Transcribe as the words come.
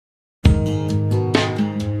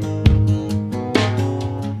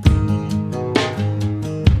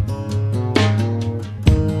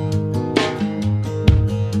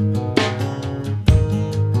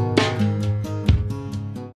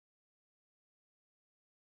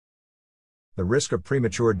The risk of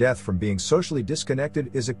premature death from being socially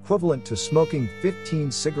disconnected is equivalent to smoking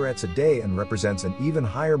 15 cigarettes a day and represents an even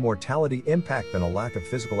higher mortality impact than a lack of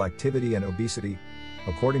physical activity and obesity,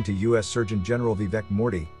 according to U.S. Surgeon General Vivek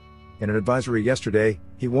Murthy. In an advisory yesterday,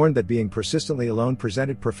 he warned that being persistently alone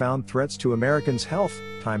presented profound threats to Americans' health.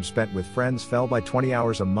 Time spent with friends fell by 20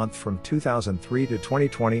 hours a month from 2003 to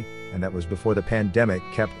 2020, and that was before the pandemic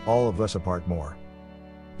kept all of us apart more.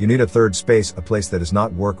 You need a third space, a place that is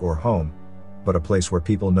not work or home, but a place where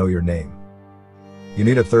people know your name. You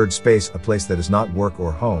need a third space, a place that is not work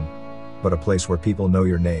or home, but a place where people know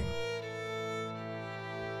your name.